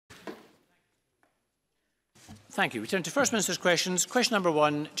Thank you. We turn to First Minister's questions. Question number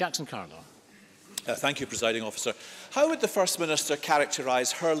 1, Jackson Carlo. Thank you, Presiding Officer. How would the First Minister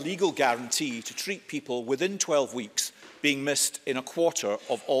characterise her legal guarantee to treat people within 12 weeks being missed in a quarter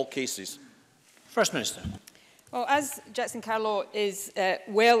of all cases? First Minister. Well, as Jackson Carlo is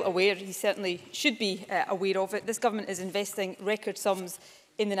well aware, he certainly should be aware of it, this government is investing record sums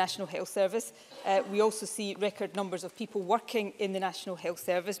in the National Health Service. We also see record numbers of people working in the National Health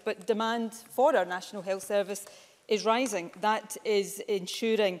Service, but demand for our National Health Service is rising. That is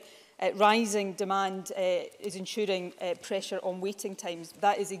ensuring rising demand is ensuring pressure on waiting times.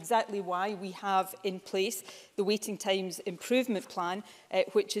 That is exactly why we have in place the Waiting Times Improvement Plan,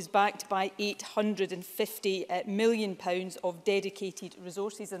 which is backed by £850 million of dedicated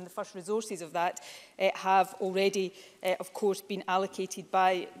resources, and the first resources of that have already, of course, been allocated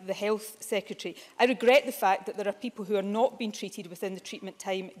by the Health Secretary. I regret the fact that there are people who are not being treated within the treatment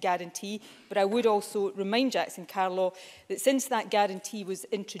time guarantee, but I would also remind Jackson Carlo that since that guarantee was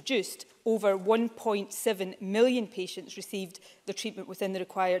introduced, over 1.7 million patients received their treatment within the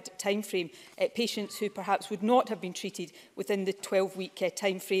required timeframe. Patients who perhaps would not have been treated within the 12-week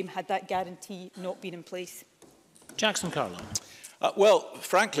timeframe had that guarantee not been in place. Jackson Carlo. Well,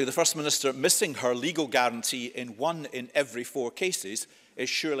 frankly, the First Minister missing her legal guarantee in 1 in every 4 cases is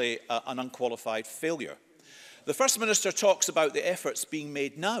surely an unqualified failure. The First Minister talks about the efforts being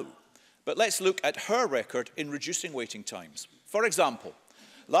made now, but let's look at her record in reducing waiting times. For example,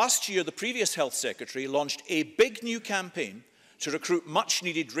 last year, the previous Health Secretary launched a big new campaign to recruit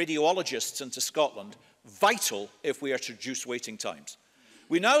much-needed radiologists into Scotland, vital if we are to reduce waiting times.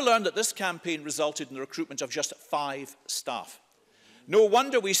 We now learn that this campaign resulted in the recruitment of just 5 staff. No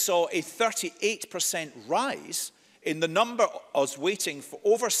wonder we saw a 38% rise in the number of us waiting for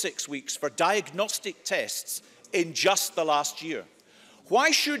over 6 weeks for diagnostic tests in just the last year.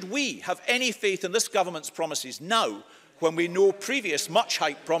 Why should we have any faith in this government's promises now, when we know previous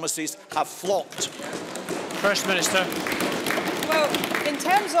much-hyped promises have flopped? First Minister. Well, in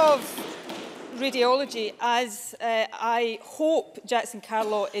terms of radiology, as I hope Jackson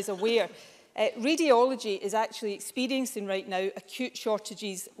Carlo is aware, radiology is actually experiencing right now acute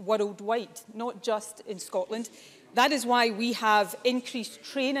shortages worldwide, not just in Scotland. That is why we have increased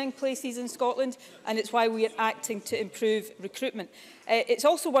training places in Scotland, and it's why we are acting to improve recruitment. It's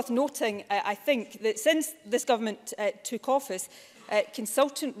also worth noting, I think, that since this government took office,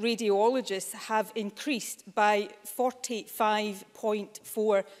 consultant radiologists have increased by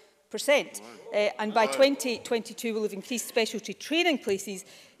 45.4%. And by 2022, we'll have increased specialty training places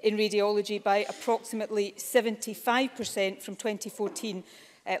in radiology by approximately 75% from 2014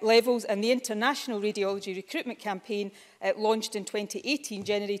 levels, and the International Radiology Recruitment Campaign launched in 2018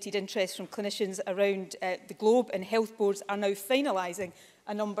 generated interest from clinicians around the globe, and health boards are now finalising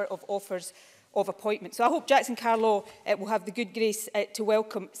a number of offers of appointment. So I hope Jackson Carlo will have the good grace to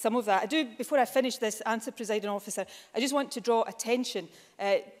welcome some of that. Before I finish this answer, Presiding Officer, I just want to draw attention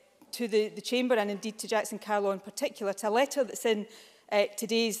to the Chamber, and indeed to Jackson Carlo in particular, to a letter that's in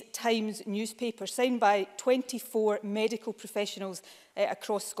today's Times newspaper, signed by 24 medical professionals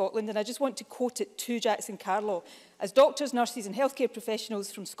across Scotland. And I just want to quote it to Jackson Carlo. As doctors, nurses and healthcare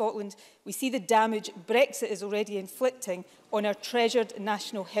professionals from Scotland, we see the damage Brexit is already inflicting on our treasured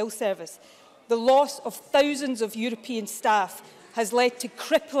National Health Service. The loss of thousands of European staff has led to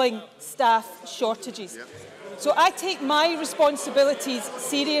crippling staff shortages. So I take my responsibilities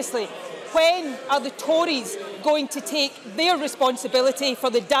seriously. When are the Tories going to take their responsibility for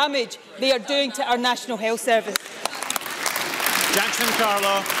the damage they are doing to our National Health Service? Jackson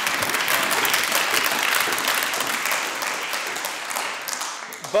Carlo.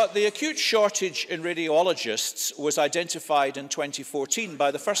 But the acute shortage in radiologists was identified in 2014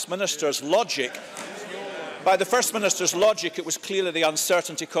 by the First Minister's logic. By the First Minister's logic, it was clearly the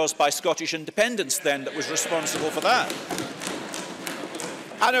uncertainty caused by Scottish independence then that was responsible for that.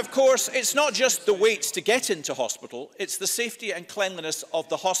 And of course, it's not just the waits to get into hospital, it's the safety and cleanliness of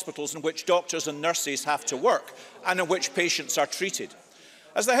the hospitals in which doctors and nurses have to work and in which patients are treated.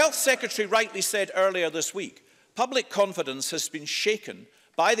 As the Health Secretary rightly said earlier this week, public confidence has been shaken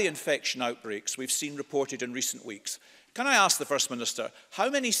by the infection outbreaks we've seen reported in recent weeks. Can I ask the First Minister, how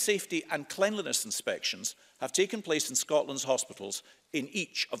many safety and cleanliness inspections have taken place in Scotland's hospitals in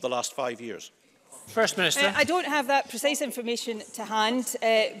each of the last 5 years? First Minister. I don't have that precise information to hand,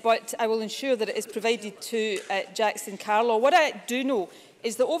 but I will ensure that it is provided to Jackson Carlo. What I do know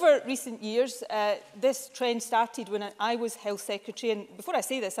is that over recent years, this trend started when I was Health Secretary. And before I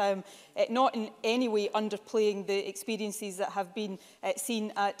say this, I am not in any way underplaying the experiences that have been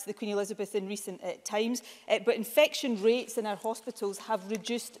seen at the Queen Elizabeth in recent times. But infection rates in our hospitals have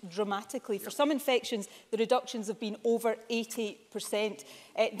reduced dramatically. For some infections, the reductions have been over 80%.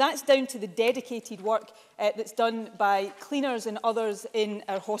 That's down to the dedicated work that's done by cleaners and others in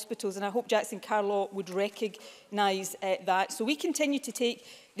our hospitals, and I hope Jackson Carlaw would recognise that. So we continue to take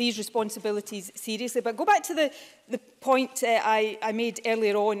these responsibilities seriously. But go back to the point I made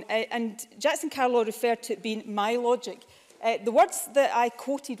earlier on, and Jackson Carlaw referred to it being my logic. The words that I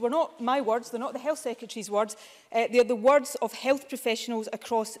quoted were not my words, they're not the Health Secretary's words, they're the words of health professionals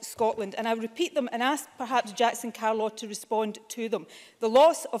across Scotland. And I repeat them and ask perhaps Jackson Carlaw to respond to them. The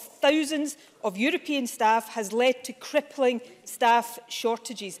loss of thousands of European staff has led to crippling staff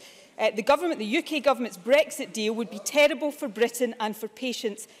shortages. The UK government's Brexit deal would be terrible for Britain and for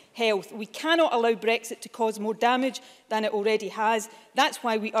patients' health. We cannot allow Brexit to cause more damage than it already has. That's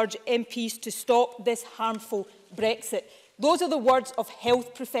why we urge MPs to stop this harmful Brexit. Those are the words of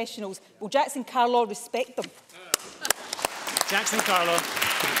health professionals. Will Jackson Carlaw respect them? Jackson Carlaw.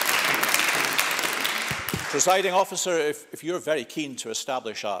 Presiding officer, if you're very keen to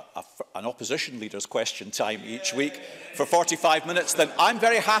establish an opposition leader's question time each week for 45 minutes, then I'm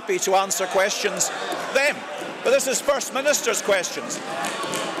very happy to answer questions then. But this is First Minister's questions.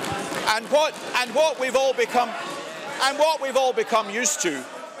 And what we've all become used to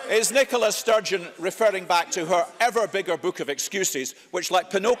is Nicola Sturgeon referring back to her ever bigger book of excuses, which, like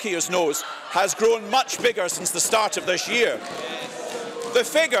Pinocchio's nose, has grown much bigger since the start of this year. The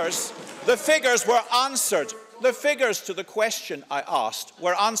figures were answered. The figures to the question I asked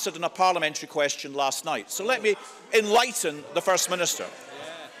were answered in a parliamentary question last night. So let me enlighten the First Minister.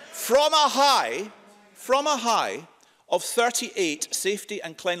 From a high of 38 safety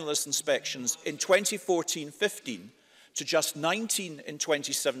and cleanliness inspections in 2014-15 to just 19 in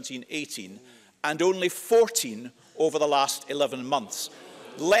 2017-18 and only 14 over the last 11 months.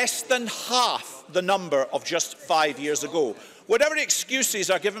 Less than half the number of just 5 years ago. Whatever excuses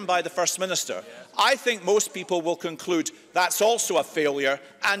are given by the First Minister, I think most people will conclude that's also a failure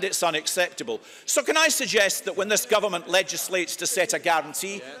and it's unacceptable. So can I suggest that when this government legislates to set a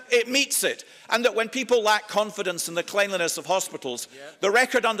guarantee, it meets it, and that when people lack confidence in the cleanliness of hospitals, the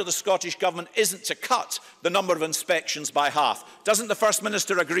record under the Scottish Government isn't to cut the number of inspections by half. Doesn't the First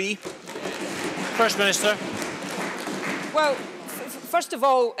Minister agree? First Minister. Well, first of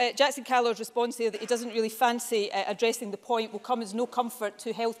all, Jackson Carlaw's response here that he doesn't really fancy addressing the point will come as no comfort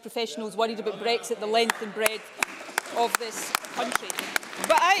to health professionals worried about Brexit, the length and breadth of this country.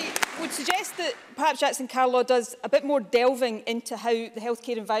 But I would suggest that perhaps Jackson Carlaw does a bit more delving into how the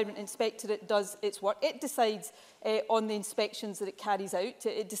Healthcare Environment Inspectorate does its work. It decides on the inspections that it carries out.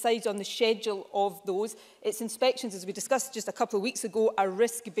 It decides on the schedule of those. Its inspections, as we discussed just a couple of weeks ago, are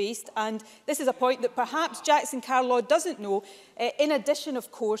risk-based. And this is a point that perhaps Jackson Carlaw doesn't know. In addition,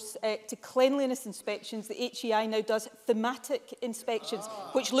 of course, to cleanliness inspections, the HEI now does thematic inspections,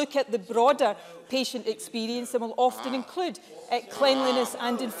 which look at the broader patient experience and will often include cleanliness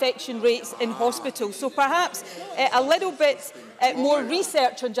and infection rates in hospitals. So perhaps a little bit more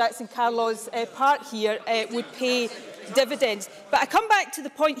research on Jackson Carlaw's part here would pay dividends. But I come back to the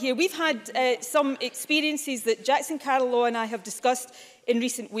point here. We've had some experiences that Jackson Carlaw and I have discussed in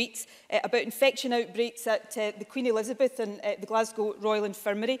recent weeks about infection outbreaks at the Queen Elizabeth and the Glasgow Royal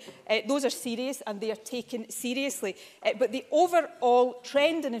Infirmary. Those are serious and they are taken seriously. But the overall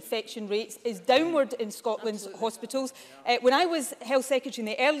trend in infection rates is downward in Scotland's hospitals. When I was Health Secretary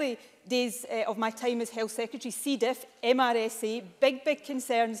in the early days of my time as Health Secretary, C. diff, MRSA, big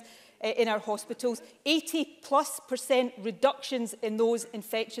concerns in our hospitals, 80+% reductions in those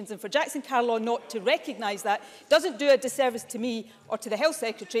infections. And for Jackson Carlaw not to recognise that doesn't do a disservice to me or to the Health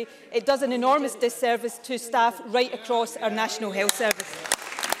Secretary. It does an enormous disservice to staff right across our National Health Service.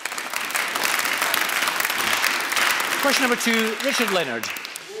 Question number 2, Richard Leonard.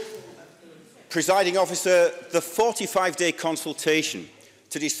 Presiding officer, the 45-day consultation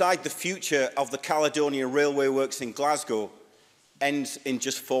to decide the future of the Caledonia Railway Works in Glasgow ends in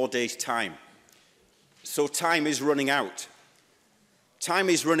just 4 days' time. So time is running out. Time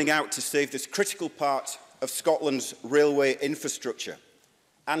is running out to save this critical part of Scotland's railway infrastructure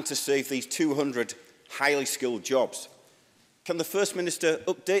and to save these 200 highly skilled jobs. Can the First Minister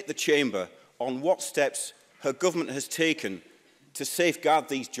update the Chamber on what steps her government has taken to safeguard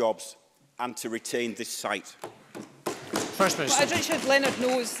these jobs and to retain this site? First Minister. Well, as Richard Leonard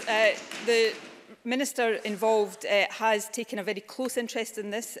knows, the Minister involved has taken a very close interest in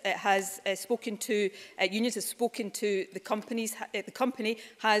this. It has spoken to unions, has spoken to the companies. The company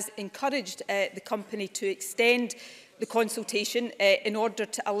has encouraged the company to extend the consultation in order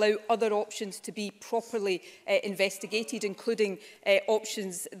to allow other options to be properly investigated, including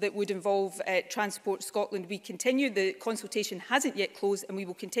options that would involve Transport Scotland. We continue, the consultation hasn't yet closed, and we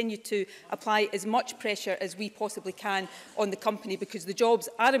will continue to apply as much pressure as we possibly can on the company, because the jobs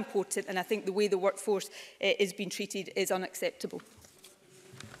are important, and I think the way the workforce is being treated is unacceptable.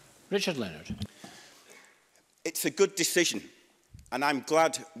 Richard Leonard. It's a good decision, and I'm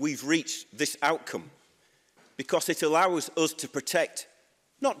glad we've reached this outcome, because it allows us to protect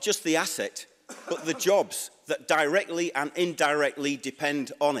not just the asset, but the jobs that directly and indirectly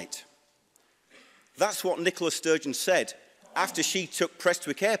depend on it. That's what Nicola Sturgeon said after she took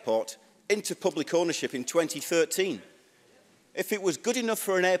Prestwick Airport into public ownership in 2013. If it was good enough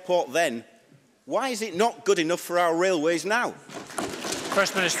for an airport then, why is it not good enough for our railways now?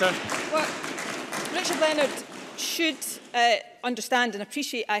 First Minister. Well, Richard Leonard should understand and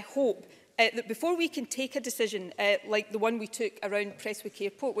appreciate, I hope, that before we can take a decision like the one we took around Prestwick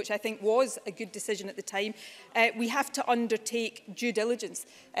Airport, which I think was a good decision at the time, we have to undertake due diligence.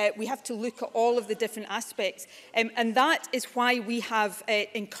 We have to look at all of the different aspects. And that is why we have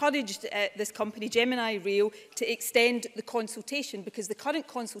encouraged this company, Gemini Rail, to extend the consultation, because the current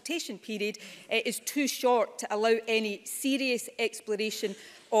consultation period is too short to allow any serious exploration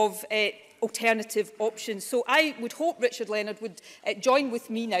of alternative options. So I would hope Richard Leonard would join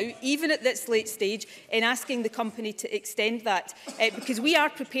with me now, even at this late stage, in asking the company to extend that, because we are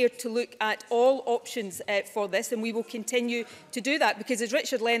prepared to look at all options for this, and we will continue to do that, because as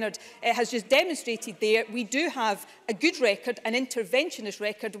Richard Leonard has just demonstrated there, we do have a good record, an interventionist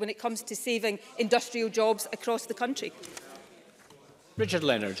record, when it comes to saving industrial jobs across the country. Richard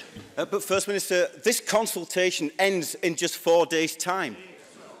Leonard. But First Minister, this consultation ends in just 4 days' time.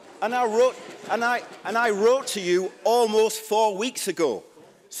 And I wrote to you almost 4 weeks ago,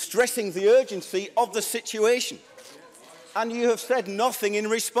 stressing the urgency of the situation. And you have said nothing in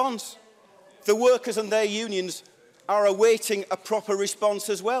response. The workers and their unions are awaiting a proper response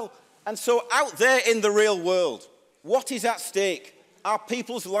as well. And so out there in the real world, what is at stake are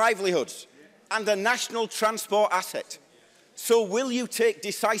people's livelihoods and a national transport asset. So will you take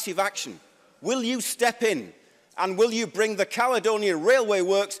decisive action? Will you step in? And will you bring the Caledonian Railway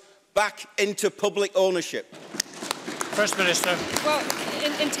Works back into public ownership? First Minister. Well,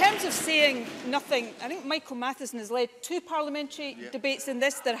 in terms of saying nothing, I think Michael Matheson has led 2 parliamentary debates in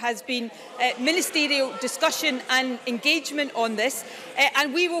this. There has been ministerial discussion and engagement on this,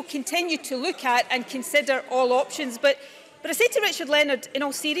 and we will continue to look at and consider all options. But I say to Richard Leonard, in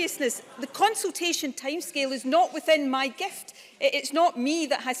all seriousness, the consultation timescale is not within my gift. It's not me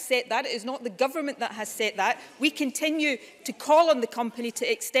that has set that. It is not the government that has set that. We continue to call on the company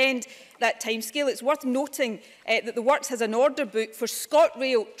to extend that timescale. It's worth noting that the Works has an order book for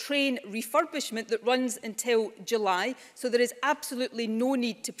ScotRail train refurbishment that runs until July. So there is absolutely no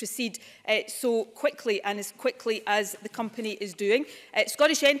need to proceed so quickly and as quickly as the company is doing.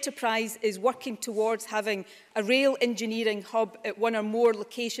 Scottish Enterprise is working towards having a rail engineering hub at 1 or more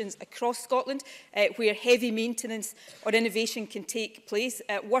locations across Scotland where heavy maintenance or innovation can take place.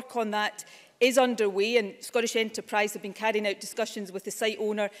 Work on that is underway, and Scottish Enterprise have been carrying out discussions with the site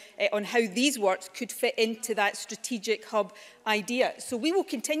owner on how these works could fit into that strategic hub idea. So we will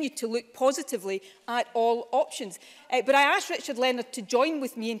continue to look positively at all options. But I asked Richard Leonard to join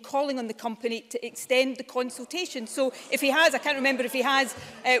with me in calling on the company to extend the consultation. So if he has, I can't remember if he has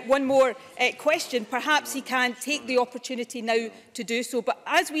one more question, perhaps he can take the opportunity now to do so. But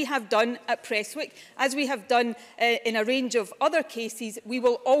as we have done at Prestwick, as we have done in a range of other cases, we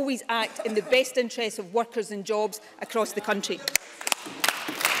will always act in the best interest of workers and jobs across the country.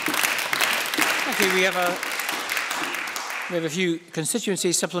 Okay, we have a few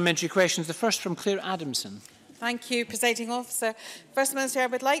constituency supplementary questions. The first from Claire Adamson. Thank you, Presiding Officer. First Minister, I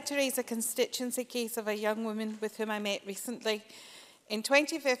would like to raise a constituency case of a young woman with whom I met recently. In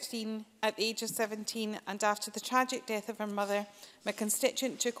 2015, at the age of 17 and after the tragic death of her mother, my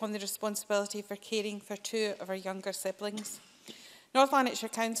constituent took on the responsibility for caring for 2 of her younger siblings. North Lanarkshire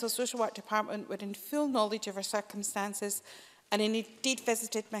Council Social Work Department were in full knowledge of her circumstances and indeed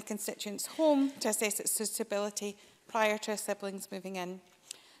visited my constituent's home to assess its suitability prior to her siblings moving in.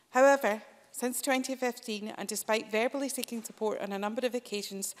 However, since 2015, and despite verbally seeking support on a number of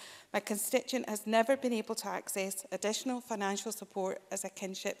occasions, my constituent has never been able to access additional financial support as a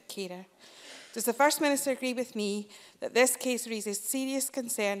kinship carer. Does the First Minister agree with me that this case raises serious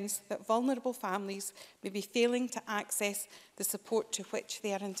concerns that vulnerable families may be failing to access the support to which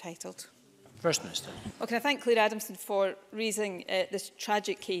they are entitled? First Minister. Well, can I thank Claire Adamson for raising this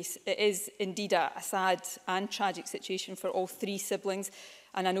tragic case. It is indeed a sad and tragic situation for all three siblings,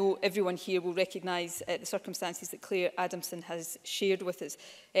 and I know everyone here will recognise the circumstances that Claire Adamson has shared with us.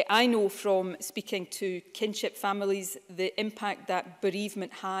 I know from speaking to kinship families the impact that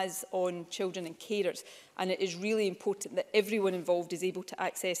bereavement has on children and carers, and it is really important that everyone involved is able to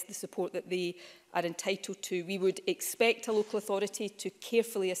access the support that they are entitled to. We would expect a local authority to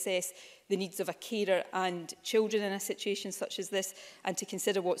carefully assess the needs of a carer and children in a situation such as this, and to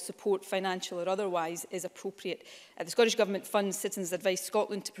consider what support, financial or otherwise, is appropriate. The Scottish Government funds Citizens Advice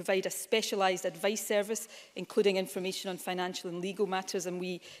Scotland to provide a specialised advice service, including information on financial and legal matters, and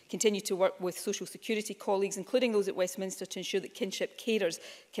we continue to work with social security colleagues, including those at Westminster, to ensure that kinship carers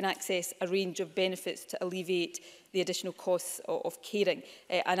can access a range of benefits to alleviate the additional costs of caring.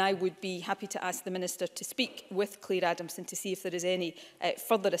 And I would be happy to ask the Minister to speak with Claire Adamson to see if there is any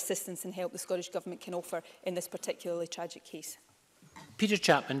further assistance and help the Scottish Government can offer in this particularly tragic case. Peter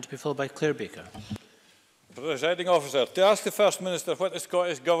Chapman, to be followed by Claire Baker. Presiding Officer, to ask the First Minister what the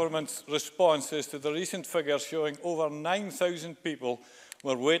Scottish Government's response is to the recent figures showing over 9,000 people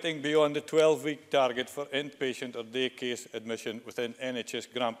were waiting beyond the 12-week target for inpatient or day case admission within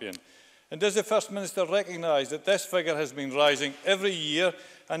NHS Grampian. And does the First Minister recognise that this figure has been rising every year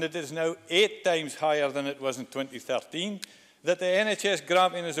and it is now 8 times higher than it was in 2013? That the NHS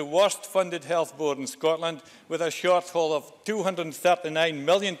Grampian is the worst funded health board in Scotland, with a shortfall of £239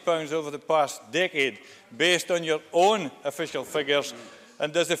 million over the past decade, based on your own official figures?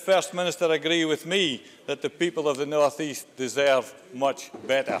 And does the First Minister agree with me that the people of the North East deserve much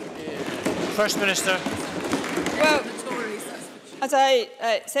better? First Minister. Well, as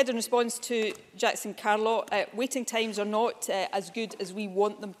I said in response to Jackson Carlaw, waiting times are not as good as we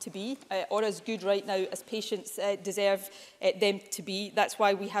want them to be, or as good right now as patients deserve them to be. That's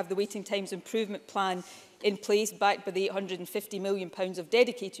why we have the Waiting Times Improvement Plan in place, backed by the £850 million of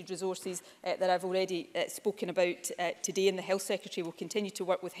dedicated resources that I've already spoken about today. And the Health Secretary will continue to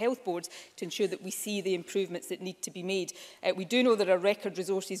work with health boards to ensure that we see the improvements that need to be made. We do know there are record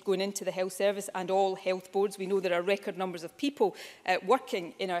resources going into the health service and all health boards. We know there are record numbers of people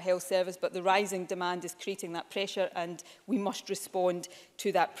working in our health service, but the rising demand is creating that pressure, and we must respond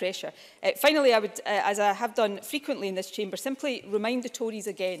to that pressure. Finally, I would, as I have done frequently in this chamber, simply remind the Tories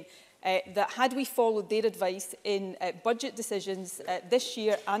again that had we followed their advice in budget decisions this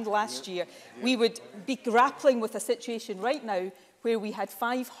year and last year, we would be grappling with a situation right now where we had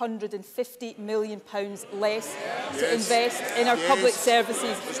 £550 million less to invest in our public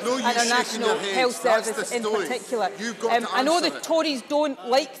services and our national health service in particular. I know the Tories don't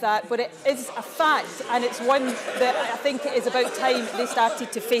like that, but it is a fact, and it's one that I think it is about time they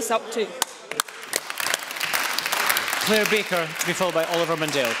started to face up to. Claire Baker, to be followed by Oliver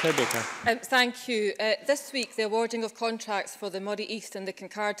Mundell. Claire Baker. Thank you. This week, the awarding of contracts for the Moray East and the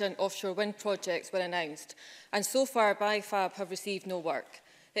Kincardine offshore wind projects were announced, and so far BIFAB have received no work.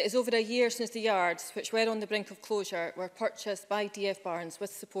 It is over a year since the yards, which were on the brink of closure, were purchased by DF Barnes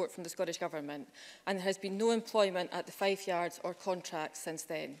with support from the Scottish Government, and there has been no employment at the Fife yards or contracts since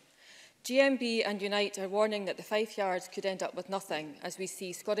then. GMB and Unite are warning that the Fife yards could end up with nothing, as we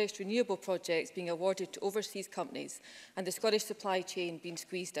see Scottish renewable projects being awarded to overseas companies and the Scottish supply chain being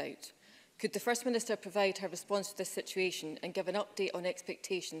squeezed out. Could the First Minister provide her response to this situation and give an update on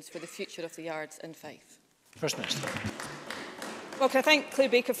expectations for the future of the yards in Fife? First Minister. Well, can I thank Claire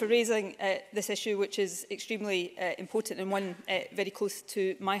Baker for raising this issue, which is extremely important and one very close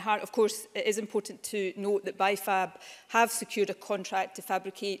to my heart. Of course, it is important to note that BIFAB have secured a contract to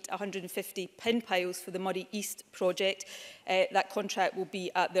fabricate 150 pin piles for the Moray East project. That contract will be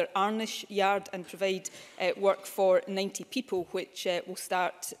at their Arnish yard and provide work for 90 people, which will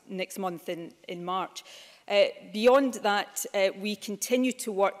start next month in March. Beyond that, we continue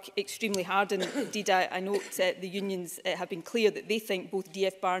to work extremely hard, and indeed I note the unions have been clear that they think both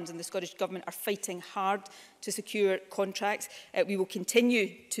DF Barnes and the Scottish Government are fighting hard to secure contracts. We will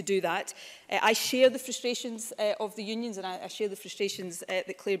continue to do that. I share the frustrations of the unions, and I share the frustrations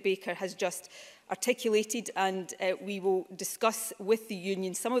that Claire Baker has just articulated, and we will discuss with the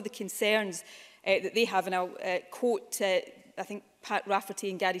union some of the concerns that they have, and I'll quote I think Pat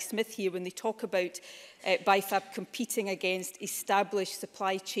Rafferty and Gary Smith here when they talk about BIFAB competing against established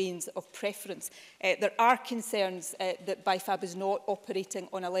supply chains of preference. There are concerns that BIFAB is not operating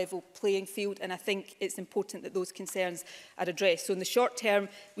on a level playing field, and I think it's important that those concerns are addressed. So in the short term,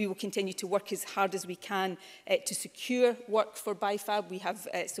 we will continue to work as hard as we can to secure work for BIFAB. We have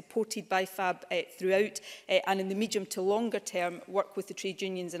supported BIFAB throughout, and in the medium to longer term, work with the trade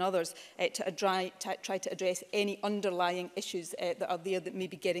unions and others to try to address any underlying issues that are there that may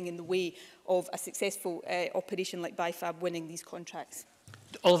be getting in the way of a successful operation like BIFAB winning these contracts.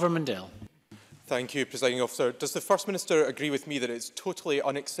 Oliver Mundell. Thank you, Presiding Officer. Does the First Minister agree with me that it's totally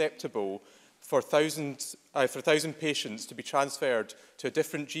unacceptable for 1,000 patients to be transferred to a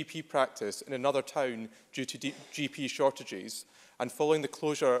different GP practice in another town due to GP shortages? And following the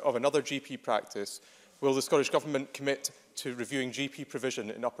closure of another GP practice, will the Scottish Government commit to reviewing GP provision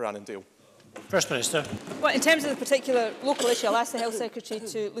in Upper Annandale? First Minister. Well, in terms of the particular local issue, I'll ask the Health Secretary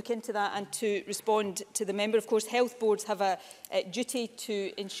to look into that and to respond to the member. Of course, health boards have a duty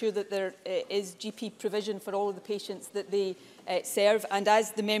to ensure that there is GP provision for all of the patients that they serve. And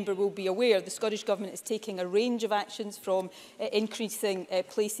as the member will be aware, the Scottish Government is taking a range of actions from increasing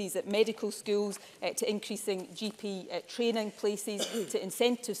places at medical schools to increasing GP training places to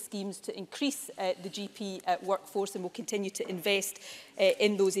incentive schemes to increase the GP workforce, and will continue to invest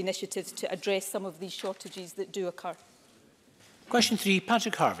in those initiatives to address some of these shortages that do occur. Question 3,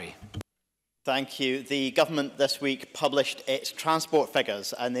 Patrick Harvey. Thank you. The Government this week published its transport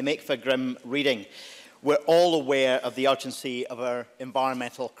figures, and they make for grim reading. We're all aware of the urgency of our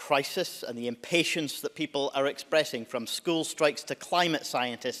environmental crisis and the impatience that people are expressing, from school strikes to climate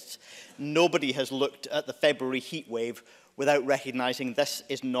scientists. Nobody has looked at the February heatwave without recognising this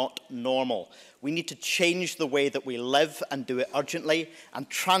is not normal. We need to change the way that we live and do it urgently, and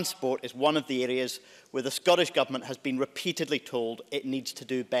transport is one of the areas where the Scottish Government has been repeatedly told it needs to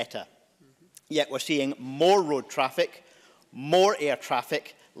do better. Yet we're seeing more road traffic, more air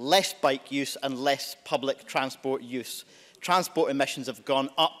traffic, less bike use and less public transport use. Transport emissions have gone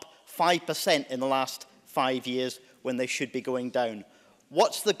up 5% in the last 5 years when they should be going down.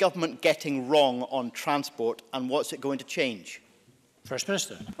 What's the Government getting wrong on transport, and what's it going to change? First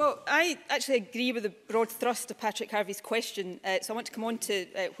Minister. Well, I actually agree with the broad thrust of Patrick Harvey's question, so I want to come on to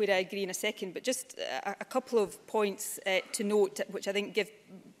where I agree in a second, but just a couple of points to note, which I think give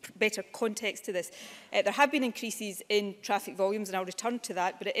better context to this. There have been increases in traffic volumes, and I'll return to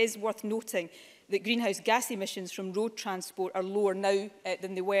that, but it is worth noting that greenhouse gas emissions from road transport are lower now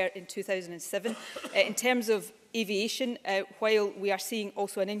than they were in 2007. In terms of aviation, while we are seeing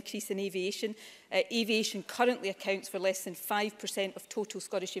also an increase in aviation, aviation currently accounts for less than 5% of total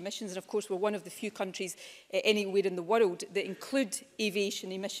Scottish emissions, and of course we're one of the few countries anywhere in the world that include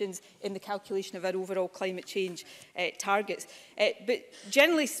aviation emissions in the calculation of our overall climate change targets. But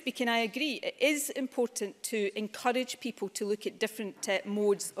generally speaking, I agree. It is important to encourage people to look at different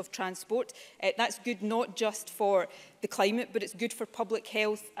modes of transport. That's good not just for the climate, but it's good for public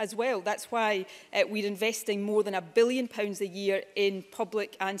health as well. That's why we're investing more than £1 billion a year in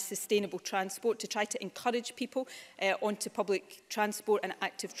public and sustainable transport to try to encourage people onto public transport and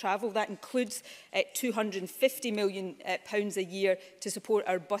active travel. That includes £250 million a year to support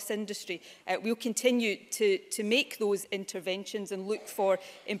our bus industry. We'll continue to make those interventions and look for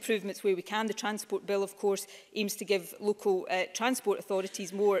improvements where we can. The Transport Bill, of course, aims to give local transport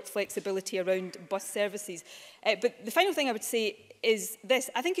authorities more flexibility around bus services. But the final thing I would say is this.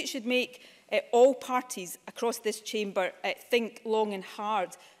 I think it should make all parties across this chamber think long and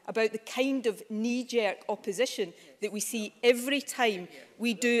hard about the kind of knee-jerk opposition that we see every time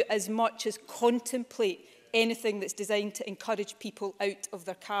we do as much as contemplate anything that's designed to encourage people out of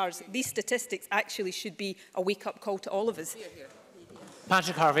their cars. These statistics actually should be a wake-up call to all of us.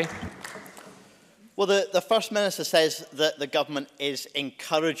 Patrick Harvey. Well, the First Minister says that the Government is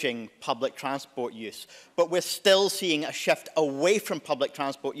encouraging public transport use, but we're still seeing a shift away from public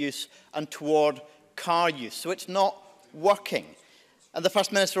transport use and toward car use, so it's not working. And the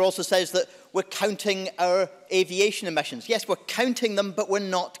First Minister also says that we're counting our aviation emissions. Yes, we're counting them, but we're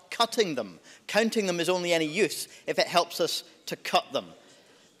not cutting them. Counting them is only any use if it helps us to cut them.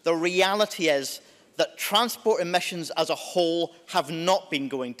 The reality is that transport emissions as a whole have not been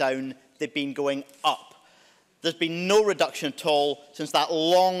going down, they've been going up. There's been no reduction at all since that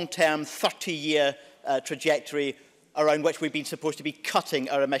long-term 30-year trajectory around which we've been supposed to be cutting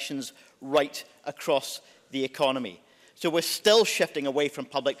our emissions right across the economy. So we're still shifting away from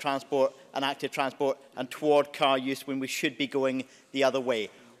public transport and active transport and toward car use when we should be going the other way.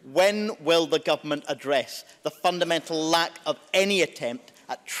 When will the Government address the fundamental lack of any attempt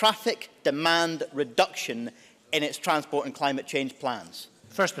at traffic demand reduction in its transport and climate change plans?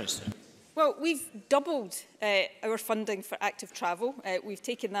 First Minister. Well, we've doubled our funding for active travel. We've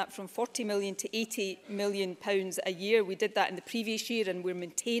taken that from £40 million to £80 million a year. We did that in the previous year, and we're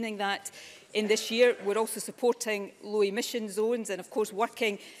maintaining that in this year. We're also supporting low emission zones and, of course,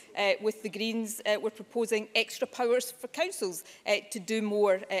 working with the Greens. We're proposing extra powers for councils to do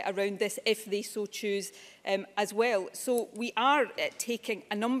more around this if they so choose as well. So we are taking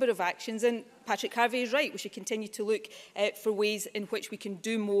a number of actions, and Patrick Harvey is right. We should continue to look for ways in which we can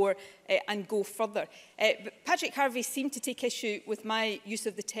do more and go further. But Patrick Harvey seemed to take issue with my use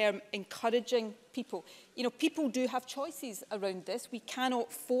of the term encouraging people. You know, people do have choices around this. We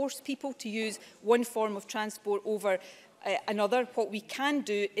cannot force people to use one form of transport over another. What we can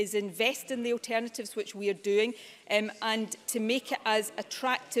do is invest in the alternatives, which we are doing, and to make it as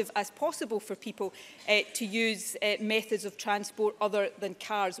attractive as possible for people to use methods of transport other than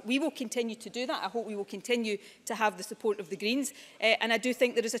cars. We will continue to do that. I hope we will continue to have the support of the Greens. And I do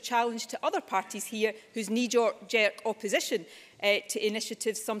think there is a challenge to other parties here whose knee-jerk opposition to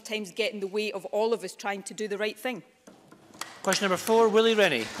initiatives sometimes get in the way of all of us trying to do the right thing. Question number 4, Willie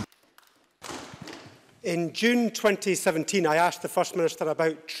Rennie. In June 2017, I asked the First Minister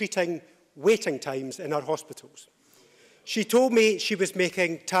about treating waiting times in our hospitals. She told me she was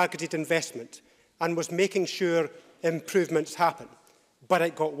making targeted investment and was making sure improvements happen, but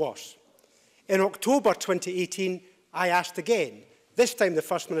it got worse. In October 2018, I asked again. This time the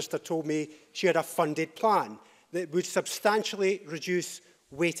First Minister told me she had a funded plan that would substantially reduce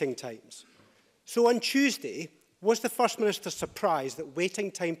waiting times. So on Tuesday, was the First Minister surprised that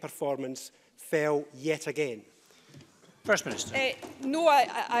waiting time performance fell yet again? First Minister. No,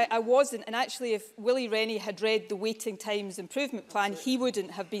 I wasn't. And actually, if Willie Rennie had read the Waiting Times Improvement Plan, he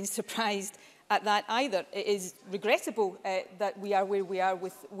wouldn't have been surprised at that either. It is regrettable that we are where we are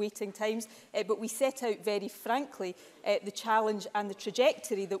with waiting times, but we set out very frankly the challenge and the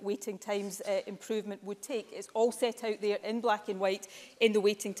trajectory that waiting times improvement would take. It's all set out there in black and white in the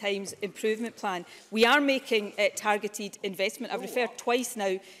Waiting Times Improvement Plan. We are making targeted investment. I've referred twice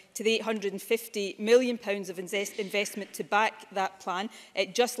now to the £850 million of investment to back that plan.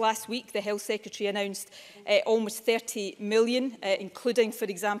 Just last week, the Health Secretary announced almost £30 million, including, for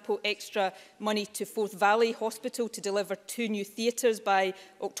example, extra money to Forth Valley Hospital to deliver 2 new theatres by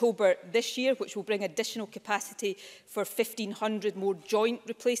October this year, which will bring additional capacity for 1,500 more joint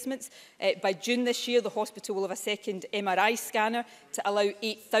replacements. By June this year, the hospital will have a second MRI scanner to allow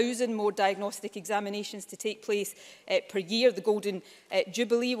 8,000 more diagnostic examinations to take place per year. The Golden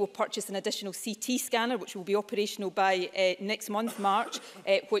Jubilee will purchase an additional CT scanner, which will be operational by next month, March,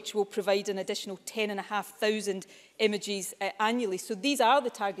 which will provide an additional 10,500 images annually. So these are the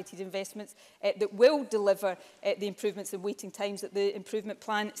targeted investments that will deliver the improvements in waiting times that the improvement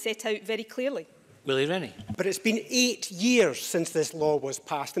plan set out very clearly. Willie Rennie. But it's been 8 years since this law was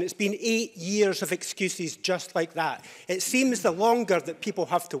passed, and it's been 8 years of excuses just like that. It seems the longer that people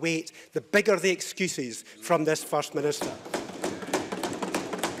have to wait, the bigger the excuses from this First Minister.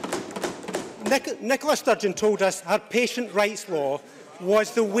 Nicola Sturgeon told us her patient rights law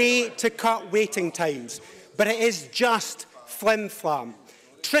was the way to cut waiting times, but it is just flim-flam.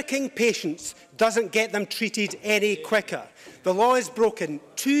 Tricking patients doesn't get them treated any quicker. The law is broken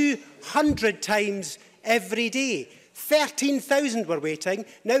 200 times every day. 13,000 were waiting,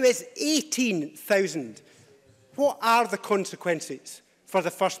 now it's 18,000. What are the consequences for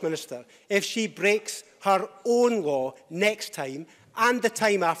the First Minister if she breaks her own law next time, and the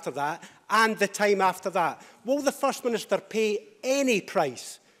time after that, and the time after that? Will the First Minister pay any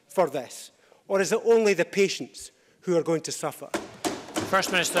price for this? Or is it only the patients who are going to suffer?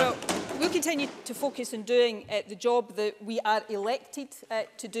 First Minister. Well, we'll continue to focus on doing the job that we are elected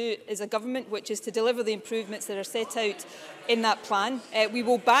to do as a government, which is to deliver the improvements that are set out in that plan. We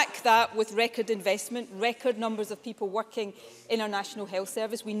will back that with record investment, record numbers of people working in our National Health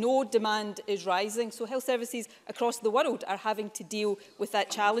Service. We know demand is rising, so health services across the world are having to deal with that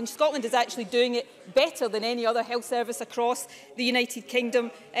challenge. Scotland is actually doing it better than any other health service across the United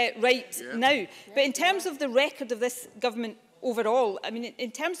Kingdom right now. But in terms of the record of this government overall, I mean,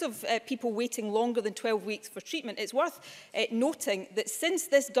 in terms of people waiting longer than 12 weeks for treatment, it's worth noting that since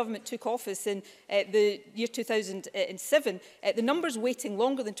this government took office in the year 2007, the numbers waiting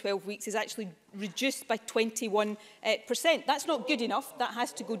longer than 12 weeks is actually reduced by 21%. That's not good enough. That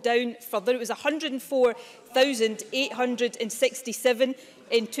has to go down further. It was 104,867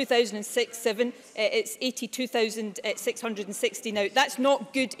 in 2006-07. It's 82,660 now. That's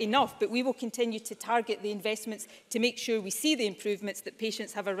not good enough, but we will continue to target the investments to make sure we see the improvements that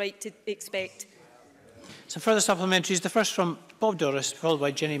patients have a right to expect. Some further supplementaries. The first from Bob Doris, followed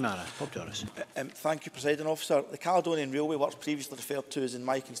by Jenny Mara. Bob Doris. Thank you, Presiding Officer. The Caledonian Railway works previously referred to as in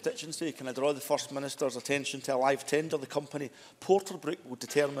my constituency. Can I draw the First Minister's attention to a live tender the company Porterbrook will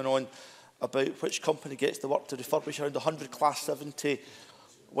determine on about which company gets the work to refurbish around 100 Class 70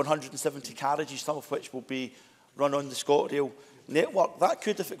 170 carriages, some of which will be run on the ScotRail network. That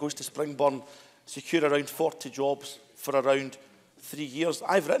could, if it goes to Springburn, secure around 40 jobs for around 3 years.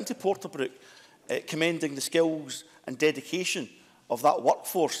 I've written to Porterbrook commending the skills and dedication of that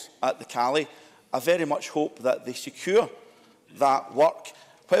workforce at the Calais. I very much hope that they secure that work.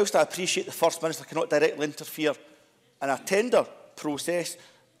 Whilst I appreciate the First Minister cannot directly interfere in a tender process,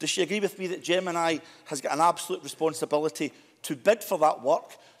 does she agree with me that Gemini has got an absolute responsibility to bid for that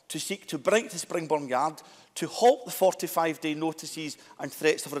work, to seek to bring it to Springburn Yard, to halt the 45-day notices and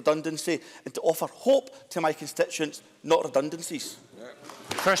threats of redundancy, and to offer hope to my constituents, not redundancies?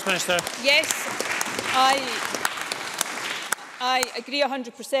 First Minister. Yes, I agree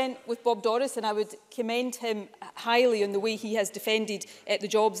 100% with Bob Doris, and I would commend him highly on the way he has defended the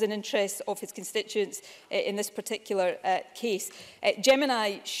jobs and interests of his constituents in this particular case.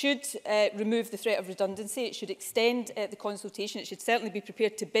 Gemini should remove the threat of redundancy. It should extend the consultation. It should certainly be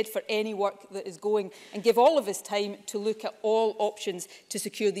prepared to bid for any work that is going, and give all of us time to look at all options to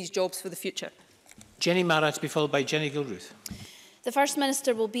secure these jobs for the future. Jenny Marra, to be followed by Jenny Gilruth. The First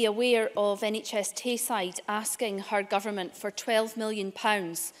Minister will be aware of NHS Tayside asking her government for £12 million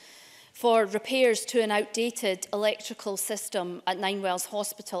for repairs to an outdated electrical system at Ninewells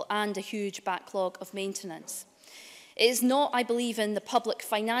Hospital and a huge backlog of maintenance. It is not, I believe, in the public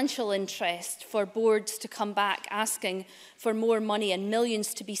financial interest for boards to come back asking for more money and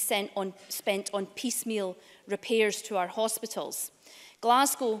millions to be spent on piecemeal repairs to our hospitals.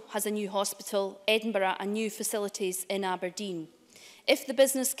 Glasgow has a new hospital, Edinburgh and new facilities in Aberdeen. If the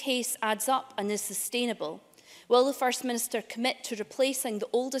business case adds up and is sustainable, will the First Minister commit to replacing the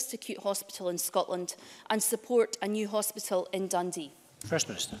oldest acute hospital in Scotland and support a new hospital in Dundee? First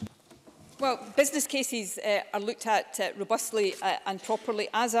Minister. Well, business cases are looked at robustly and properly,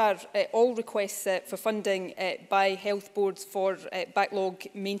 as are all requests for funding by health boards for backlog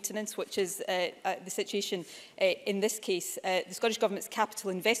maintenance, which is the situation in this case. The Scottish Government's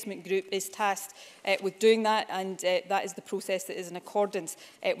Capital Investment Group is tasked with doing that, and that is the process that is in accordance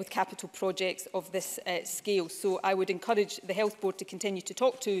with capital projects of this scale. So I would encourage the Health Board to continue to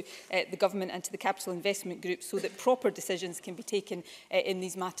talk to the Government and to the Capital Investment Group so that proper decisions can be taken in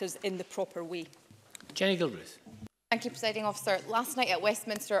these matters in the proper way. Jenny Gilruth. Thank you, Presiding Officer. Last night at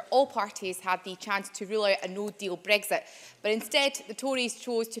Westminster, all parties had the chance to rule out a no-deal Brexit, but instead the Tories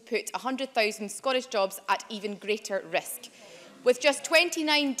chose to put 100,000 Scottish jobs at even greater risk. With just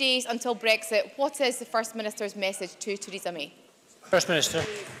 29 days until Brexit, what is the First Minister's message to Theresa May? First Minister.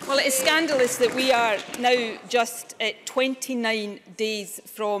 Well, it is scandalous that we are now just 29 days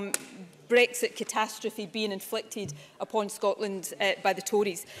from Brexit catastrophe being inflicted upon Scotland by the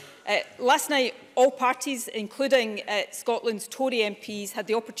Tories. Last night, all parties, including Scotland's Tory MPs, had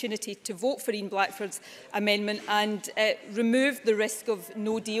the opportunity to vote for Ian Blackford's amendment and remove the risk of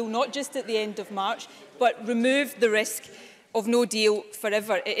no deal, not just at the end of March, but remove the risk of no deal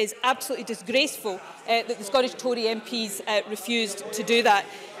forever. It is absolutely disgraceful that the Scottish Tory MPs refused to do that.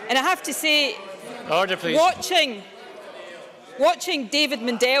 And I have to say, order, please. Watching David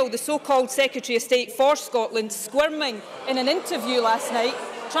Mundell, the so-called Secretary of State for Scotland, squirming in an interview last night,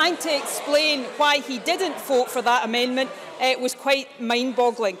 trying to explain why he didn't vote for that amendment, was quite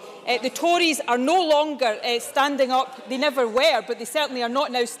mind-boggling. The Tories are no longer standing up. They never were, but they certainly are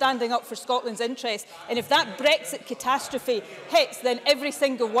not now standing up for Scotland's interests. And if that Brexit catastrophe hits, then every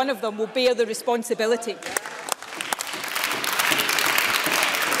single one of them will bear the responsibility.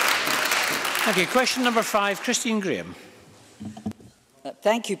 Thank you. Question number 5, Christine Graham.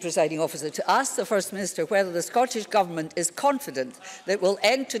 Thank you, Presiding Officer. To ask the First Minister whether the Scottish Government is confident that it will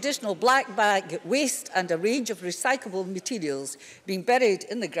end traditional black bag waste and a range of recyclable materials being buried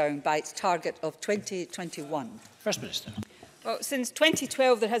in the ground by its target of 2021. First Minister. Well, since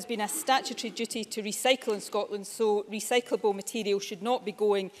 2012, there has been a statutory duty to recycle in Scotland, so recyclable material should not be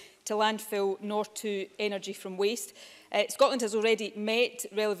going to landfill nor to energy from waste. Scotland has already met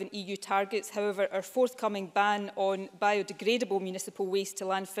relevant EU targets. However, our forthcoming ban on biodegradable municipal waste to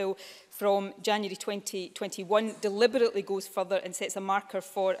landfill from January 2021 deliberately goes further and sets a marker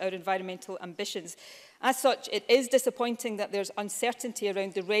for our environmental ambitions. As such, it is disappointing that there's uncertainty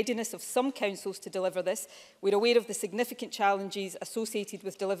around the readiness of some councils to deliver this. We're aware of the significant challenges associated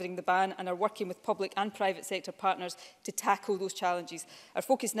with delivering the ban and are working with public and private sector partners to tackle those challenges. Our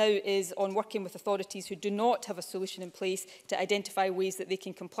focus now is on working with authorities who do not have a solution in place to identify ways that they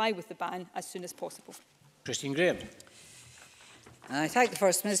can comply with the ban as soon as possible. Christine Graham. I thank the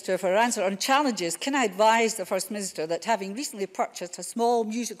First Minister for her answer. On challenges, can I advise the First Minister that having recently purchased a small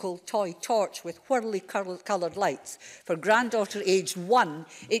musical toy torch with whirly coloured lights for granddaughter aged 1,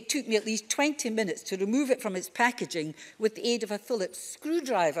 it took me at least 20 minutes to remove it from its packaging with the aid of a Phillips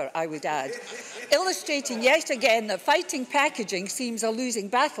screwdriver, I would add, illustrating yet again that fighting packaging seems a losing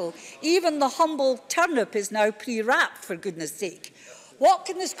battle. Even the humble turnip is now pre-wrapped, for goodness sake. What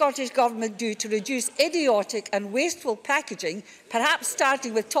can the Scottish Government do to reduce idiotic and wasteful packaging, perhaps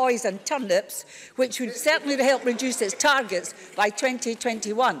starting with toys and turnips, which would certainly help reduce its targets by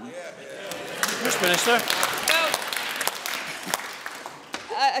 2021? First Minister.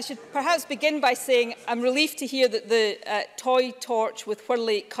 I should perhaps begin by saying I'm relieved to hear that the toy torch with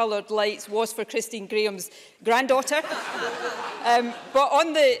whirly coloured lights was for Christine Graham's granddaughter. But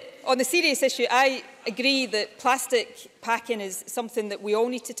on the serious issue, I agree that plastic packing is something that we all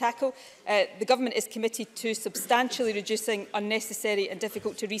need to tackle. The Government is committed to substantially reducing unnecessary and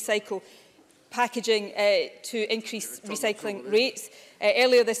difficult to recycle packaging to increase recycling rates.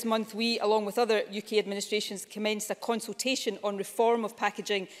 Earlier this month, we, along with other UK administrations, commenced a consultation on reform of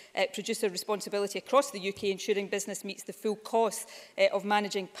packaging producer responsibility across the UK, ensuring business meets the full cost of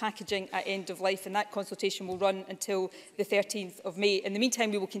managing packaging at end of life. And that consultation will run until the 13th of May. In the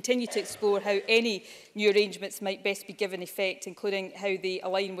meantime, we will continue to explore how any new arrangements might best be given effect, including how they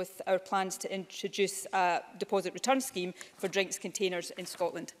align with our plans to introduce a deposit return scheme for drinks containers in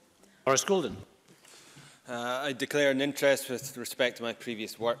Scotland. Horace Golden. I declare an interest with respect to my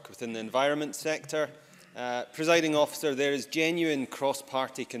previous work within the environment sector. Presiding officer, there is genuine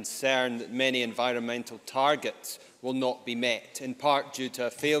cross-party concern that many environmental targets will not be met, in part due to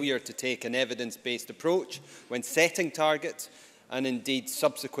a failure to take an evidence-based approach when setting targets and indeed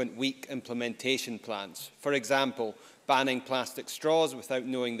subsequent weak implementation plans. For example, banning plastic straws without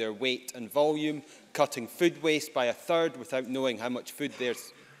knowing their weight and volume, cutting food waste by a third without knowing how much food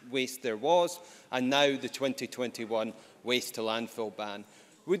waste there was, and now the 2021 waste to landfill ban.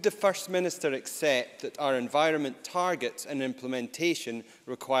 Would the First Minister accept that our environment targets and implementation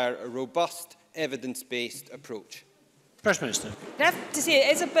require a robust, evidence-based approach? First Minister. I have to say,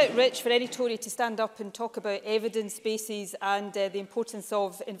 it is a bit rich for any Tory to stand up and talk about evidence bases and the importance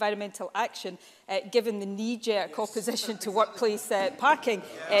of environmental action, given the knee-jerk opposition to workplace parking,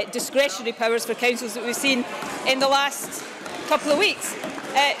 discretionary powers for councils that we've seen in the last couple of weeks.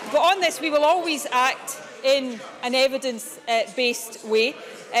 But on this, we will always act in an evidence-based way.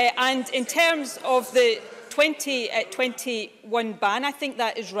 And in terms of the 2021 ban, I think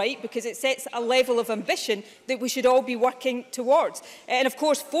that is right, because it sets a level of ambition that we should all be working towards. And of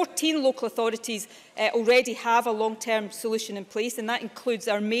course, 14 local authorities already have a long-term solution in place, and that includes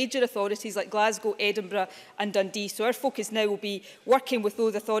our major authorities like Glasgow, Edinburgh and Dundee. So our focus now will be working with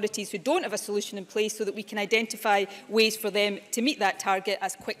those authorities who don't have a solution in place so that we can identify ways for them to meet that target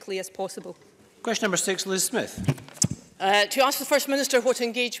as quickly as possible. Question number 6, Liz Smith. To ask the First Minister what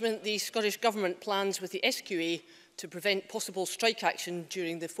engagement the Scottish Government plans with the SQA to prevent possible strike action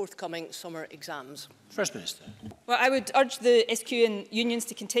during the forthcoming summer exams. First Minister. Well, I would urge the SQA and unions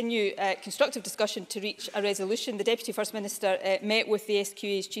to continue constructive discussion to reach a resolution. The Deputy First Minister met with the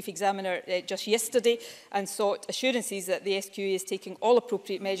SQA's Chief Examiner just yesterday and sought assurances that the SQA is taking all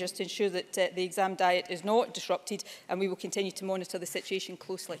appropriate measures to ensure that the exam diet is not disrupted, and we will continue to monitor the situation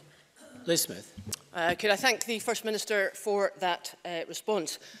closely. Liz Smith. Could I thank the First Minister for that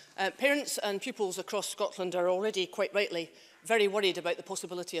response? Parents and pupils across Scotland are already, quite rightly, very worried about the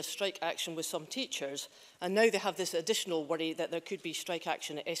possibility of strike action with some teachers, and now they have this additional worry that there could be strike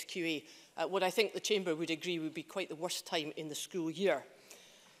action at SQA, what I think the Chamber would agree would be quite the worst time in the school year.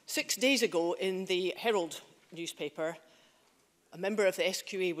 6 days ago in the Herald newspaper, a member of the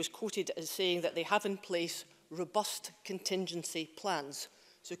SQA was quoted as saying that they have in place robust contingency plans.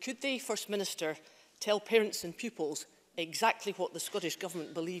 So could the First Minister tell parents and pupils exactly what the Scottish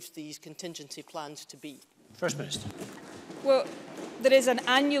Government believes these contingency plans to be? First Minister. Well, there is an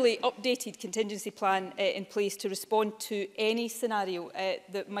annually updated contingency plan in place to respond to any scenario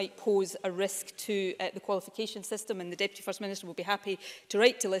that might pose a risk to the qualification system, and the Deputy First Minister will be happy to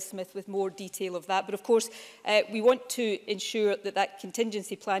write to Liz Smith with more detail of that. But of course, we want to ensure that that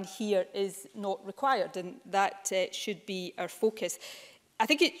contingency plan here is not required, and that should be our focus. I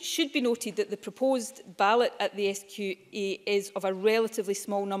think it should be noted that the proposed ballot at the SQA is of a relatively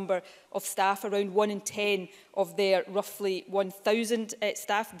small number of staff, around 1 in 10 of their roughly 1,000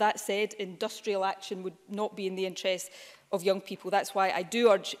 staff. That said, industrial action would not be in the interest of young people. That's why I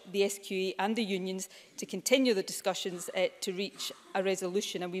do urge the SQA and the unions to continue the discussions to reach a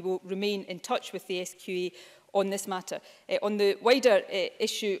resolution, and we will remain in touch with the SQA on this matter. On the wider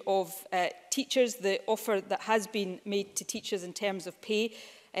issue of teachers, the offer that has been made to teachers in terms of pay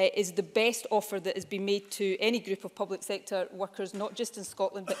is the best offer that has been made to any group of public sector workers, not just in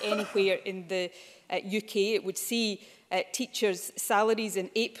Scotland, but anywhere in the UK. It would see teachers' salaries in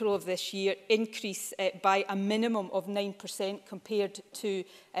April of this year increase by a minimum of 9% compared to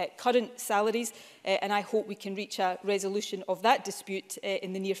current salaries. And I hope we can reach a resolution of that dispute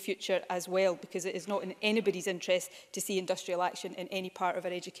in the near future as well, because it is not in anybody's interest to see industrial action in any part of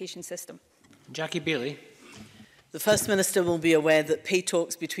our education system. Jackie Bailey. The First Minister will be aware that pay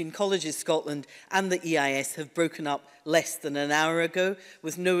talks between Colleges Scotland and the EIS have broken up less than an hour ago,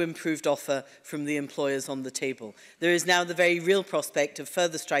 with no improved offer from the employers on the table. There is now the very real prospect of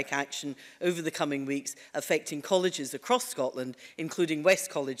further strike action over the coming weeks, affecting colleges across Scotland, including West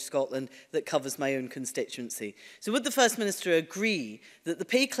College Scotland, that covers my own constituency. So would the First Minister agree that the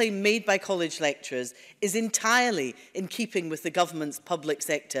pay claim made by college lecturers is entirely in keeping with the government's public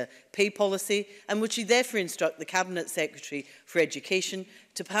sector pay policy, and would she therefore instruct the Cabinet Secretary for Education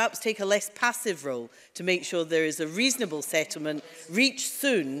to perhaps take a less passive role to make sure there is a reasonable settlement reached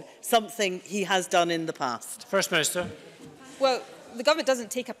soon, something he has done in the past? First Minister. Well, the government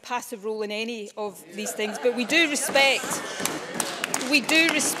doesn't take a passive role in any of these things, but we do respect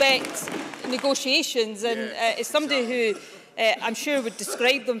negotiations, and as somebody who I'm sure would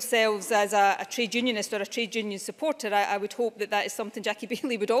describe themselves as a trade unionist or a trade union supporter, I would hope that that is something Jackie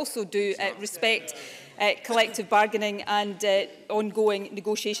Bailey would also do, respect collective bargaining and ongoing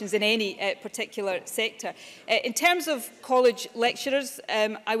negotiations in any particular sector. In terms of college lecturers,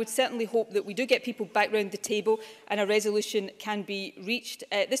 I would certainly hope that we do get people back round the table and a resolution can be reached.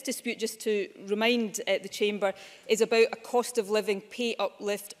 This dispute, just to remind the Chamber, is about a cost of living pay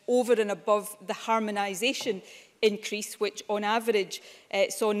uplift over and above the harmonisation increase, which on average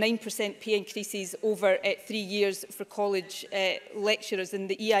saw 9% pay increases over 3 years for college lecturers. And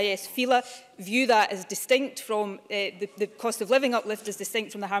the EIS FILA view that as distinct from the cost of living uplift, as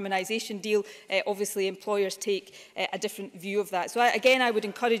distinct from the harmonisation deal. Obviously, employers take a different view of that. So again, I would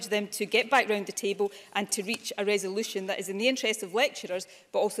encourage them to get back round the table and to reach a resolution that is in the interest of lecturers,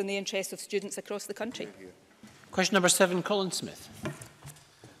 but also in the interest of students across the country. Question number 7, Colin Smith.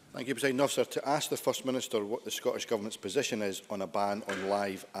 Thank you, President Officer. To ask the First Minister what the Scottish Government's position is on a ban on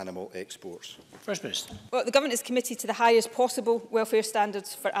live animal exports. First Minister. Well, the Government is committed to the highest possible welfare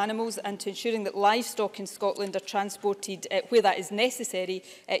standards for animals and to ensuring that livestock in Scotland are transported where that is necessary,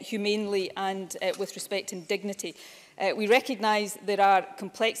 humanely and with respect and dignity. We recognise there are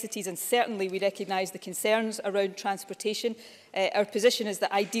complexities, and certainly we recognise the concerns around transportation. Our position is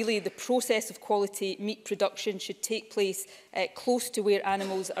that ideally the process of quality meat production should take place close to where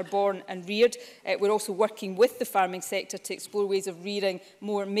animals are born and reared. We're also working with the farming sector to explore ways of rearing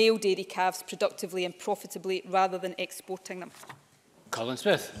more male dairy calves productively and profitably rather than exporting them. Colin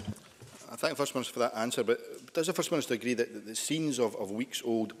Smith. I thank the First Minister for that answer, but does the First Minister agree that the scenes of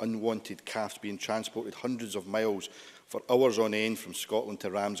weeks-old unwanted calves being transported hundreds of miles for hours on end from Scotland to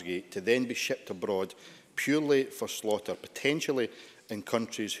Ramsgate to then be shipped abroad purely for slaughter, potentially in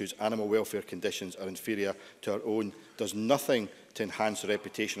countries whose animal welfare conditions are inferior to our own, does nothing to enhance the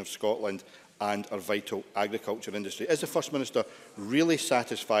reputation of Scotland and our vital agriculture industry? Is the First Minister really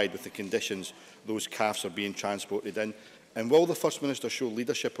satisfied with the conditions those calves are being transported in? And will the First Minister show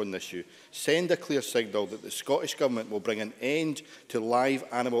leadership on this issue, send a clear signal that the Scottish Government will bring an end to live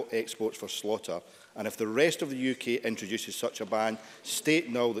animal exports for slaughter, and if the rest of the UK introduces such a ban, state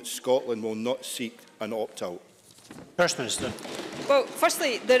now that Scotland will not seek an opt-out? First Minister. Well,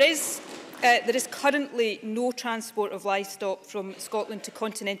 firstly, there is currently no transport of livestock from Scotland to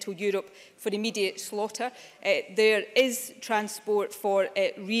continental Europe for immediate slaughter. There is transport for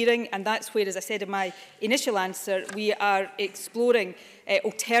rearing, and that's where, as I said in my initial answer, we are exploring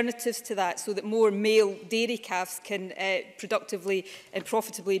alternatives to that so that more male dairy calves can productively and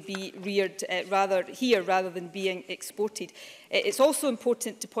profitably be reared rather than being exported. It's also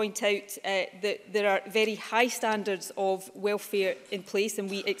important to point out that there are very high standards of welfare in place, and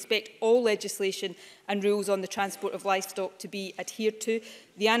we expect all legislation and rules on the transport of livestock to be adhered to.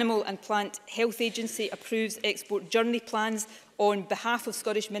 The Animal and Plant Health Agency approves export journey plans on behalf of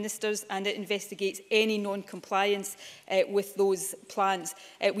Scottish ministers, and it investigates any non-compliance with those plans.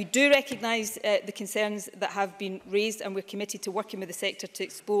 We do recognise the concerns that have been raised, and we're committed to working with the sector to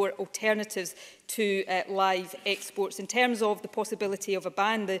explore alternatives to live exports. In terms of the possibility of a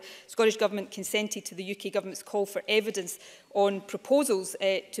ban, the Scottish Government consented to the UK Government's call for evidence on proposals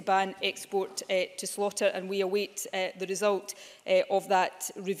to ban export to slaughter, and we await the result of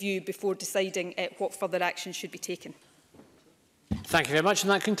that review before deciding what further action should be taken. Thank you very much,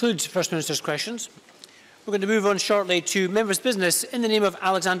 and that concludes First Minister's questions. We're going to move on shortly to members' business in the name of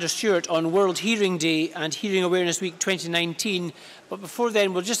Alexander Stewart on World Hearing Day and Hearing Awareness Week 2019. But before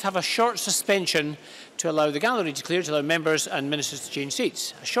then, we'll just have a short suspension to allow the gallery to clear, to allow members and ministers to change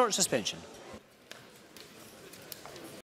seats. A short suspension.